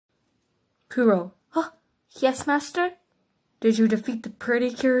Kuro. Huh? Yes, Master? Did you defeat the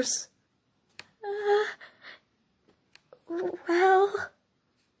Precures? Well...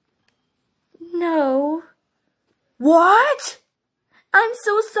 No. What? I'm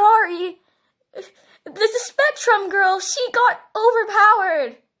so sorry. The Spectrum girl, she got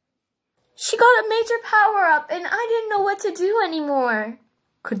overpowered. She got a major power-up, and I didn't know what to do anymore.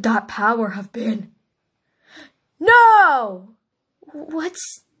 Could that power have been? No! What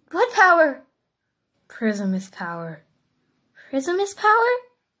power? Prism's power. Prism's power?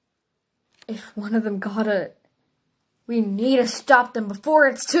 If one of them got it, we need to stop them before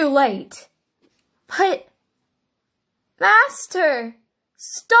it's too late. But, Master,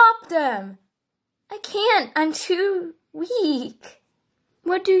 stop them! I can't. I'm too weak.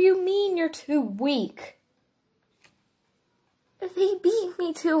 What do you mean you're too weak? They beat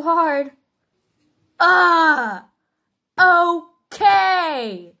me too hard.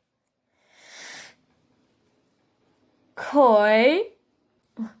 Okay. Koi?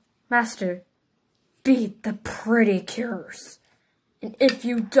 Master, beat the Precures. And if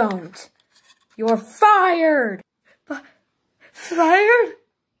you don't, you're fired. Fired?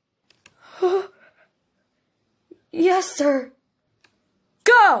 Yes, sir.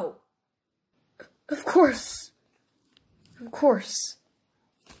 Go! Of course. Of course.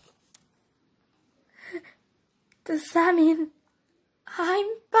 Does that mean I'm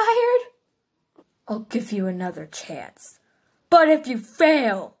fired? I'll give you another chance. But if you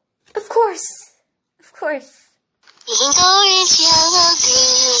fail... Of course. Of course.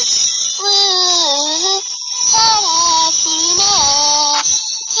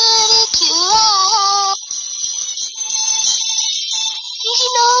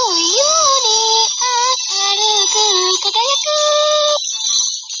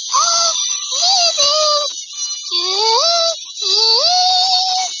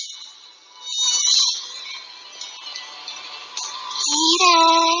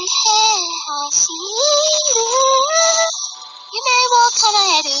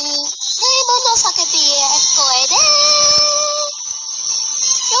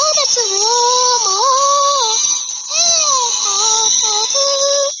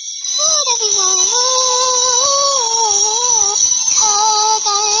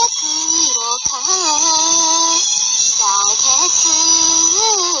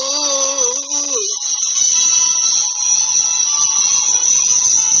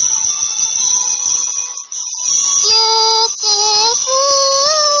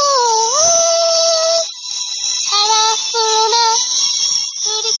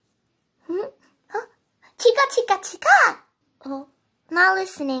 Oh, not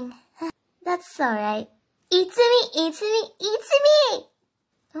listening. That's alright. It's me.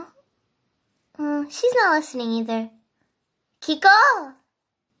 Oh, she's not listening either. Kiko!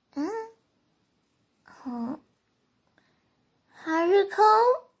 Oh.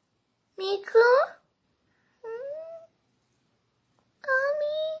 Haruko? Miku?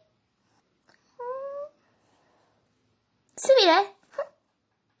 Ami? Sumire?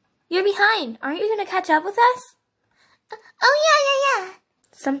 You're behind. Aren't you gonna catch up with us? Oh, yeah.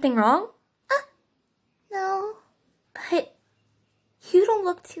 Something wrong? No. But you don't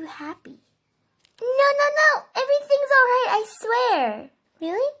look too happy. No. Everything's alright, I swear.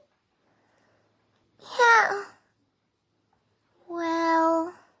 Really? Yeah.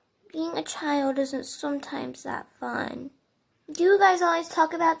 Well, being a child isn't sometimes that fun. You guys always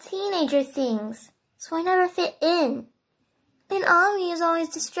talk about teenager things, so I never fit in. And Ami is always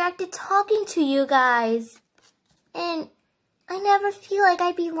distracted talking to you guys. And I never feel like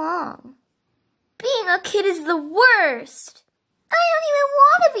I belong. Being a kid is the worst. I don't even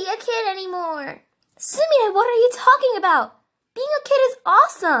want to be a kid anymore. Sumire, what are you talking about? Being a kid is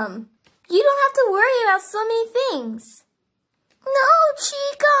awesome. You don't have to worry about so many things. No,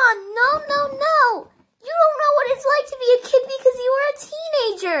 Chica, no. You don't know what it's like to be a kid because you are a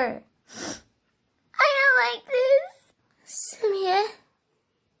teenager. I don't like this. Sumire.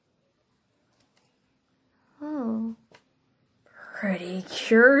 Oh.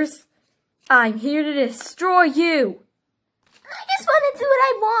 Precures? I'm here to destroy you. I just want to do what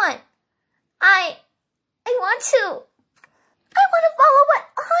I want. I want to follow what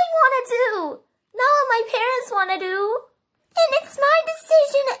I want to do, not what my parents want to do. And it's my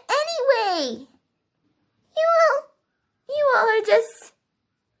decision anyway. You all are just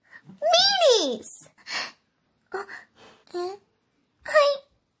meanies. I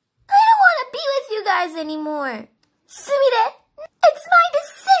don't want to be with you guys anymore. Sumire, it's my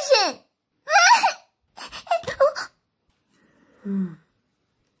decision.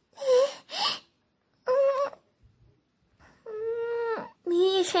 We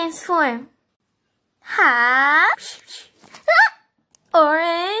need to transform. have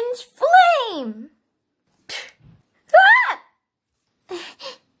orange flame.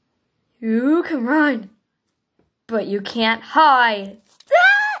 You can run, but you can't hide.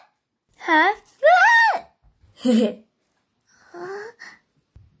 Huh? I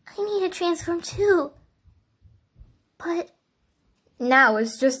need to transform too. But now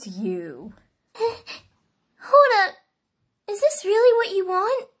it's just you. Hold up. Is this really what you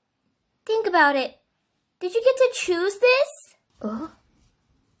want? Think about it. Did you get to choose this?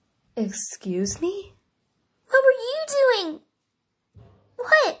 Excuse me? What were you doing?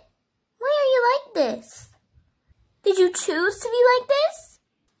 What? Why are you like this? Did you choose to be like this?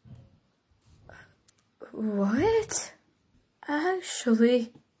 What?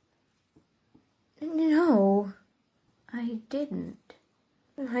 Actually, no, I didn't.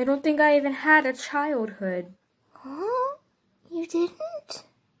 I don't think I even had a childhood. Huh? You didn't?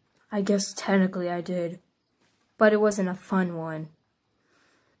 I guess technically I did, but it wasn't a fun one.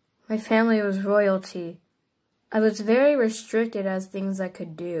 My family was royalty. I was very restricted as things I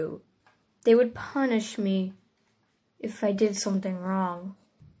could do. They would punish me if I did something wrong.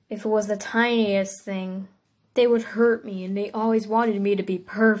 If it was the tiniest thing, they would hurt me, and they always wanted me to be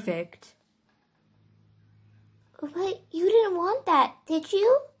perfect. But you didn't want that, did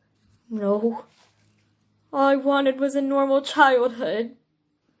you? No. All I wanted was a normal childhood.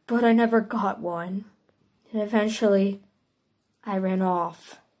 But I never got one. And eventually, I ran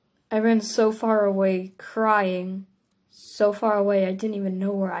off. I ran so far away, crying. So far away I didn't even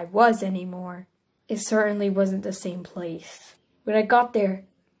know where I was anymore. It certainly wasn't the same place. When I got there,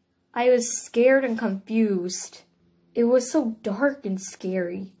 I was scared and confused. It was so dark and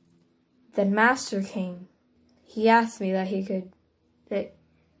scary. Then Master came. He asked me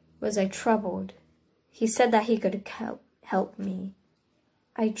was I troubled? He said that he could help me.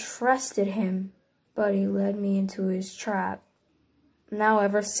 I trusted him, but he led me into his trap. Now,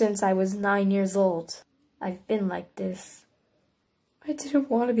 ever since I was 9 years old, I've been like this. I didn't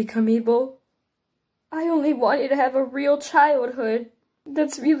want to become evil. I only wanted to have a real childhood.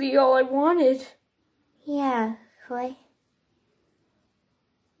 That's really all I wanted. Yeah, Koi.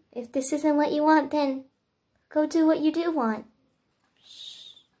 If this isn't what you want, then go do what you do want.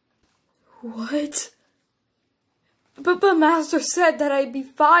 What? But Master said that I'd be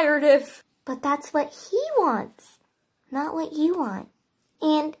fired if... But that's what he wants, not what you want.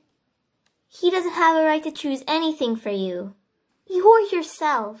 And he doesn't have a right to choose anything for you. You're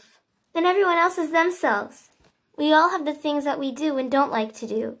yourself. Then everyone else is themselves. We all have the things that we do and don't like to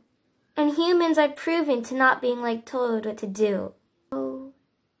do. And humans are proven to not being told what to do. So,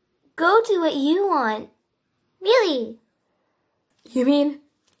 go do what you want. Really. You mean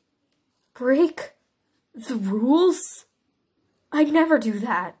break the rules? I'd never do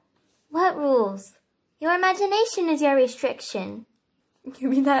that. What rules? Your imagination is your restriction. You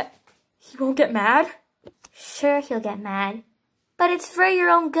mean that he won't get mad? Sure, he'll get mad. But it's for your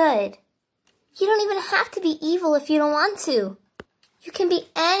own good. You don't even have to be evil if you don't want to. You can be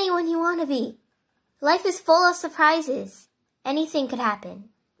anyone you want to be. Life is full of surprises. Anything could happen.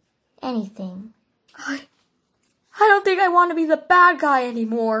 Anything. I don't think I want to be the bad guy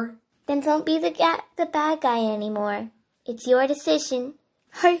anymore. Then don't be the bad guy anymore. It's your decision.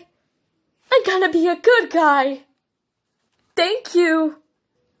 I'm gonna be a good guy. Thank you.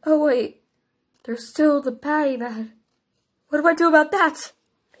 Oh wait, there's still the patty bad. What do I do about that?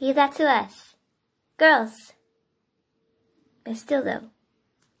 Leave that to us. Girls. But still though.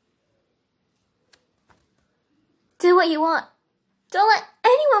 Do what you want. Don't let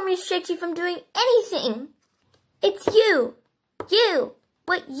anyone restrict you from doing anything. It's you. You.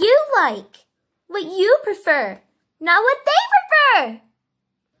 What you like. What you prefer. Not what they prefer.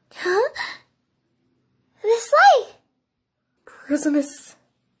 Huh? This light. Prismus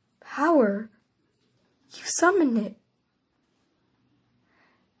power. You summoned it.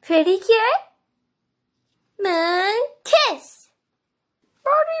 Precure. Moon kiss.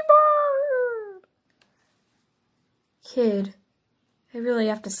 Body bird. Kid, I really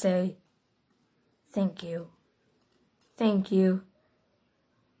have to say, thank you. Thank you.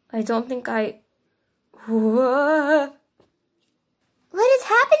 I don't think What is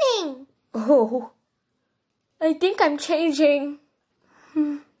happening? Oh, I think I'm changing.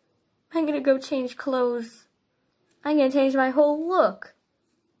 I'm gonna go change clothes. I'm gonna change my whole look.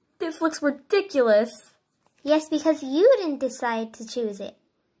 This looks ridiculous. Yes, because you didn't decide to choose it.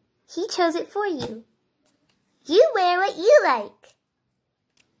 He chose it for you. You wear what you like.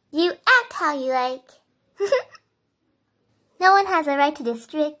 You act how you like. No one has a right to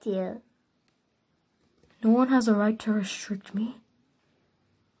restrict you. No one has a right to restrict me?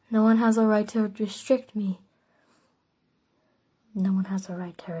 No one has a right to restrict me. No one has a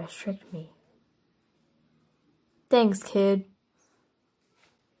right to restrict me. Thanks, kid.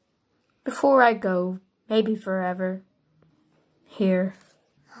 Before I go, maybe forever. Here.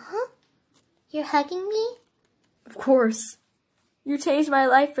 Huh? You're hugging me? Of course. You changed my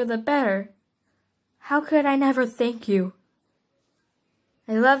life for the better. How could I never thank you?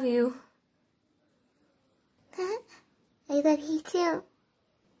 I love you. I love you too.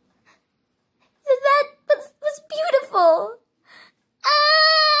 That was beautiful.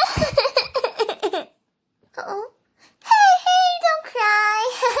 Uh-oh. Hey, don't cry.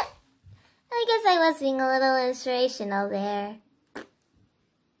 I guess I was being a little inspirational there.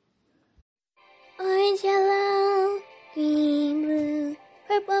 Orange, yellow, green, blue,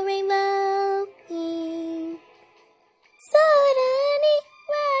 purple, rainbow, pink. 空に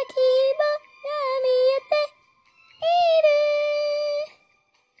は希望が見えてい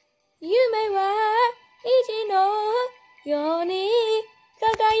る。夢は虹のように輝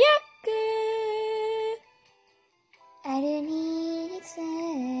く。ある日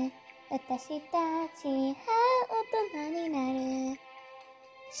私たちは大人になる。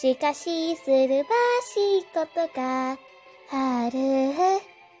しかしするばしいことがある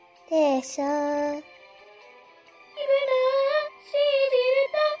でしょう。信じる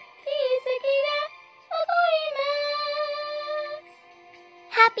と奇跡が起こります。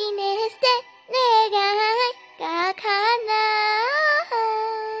ハピネスで願いが叶う。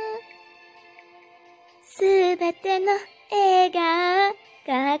すべての笑顔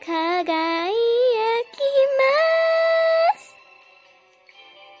が輝い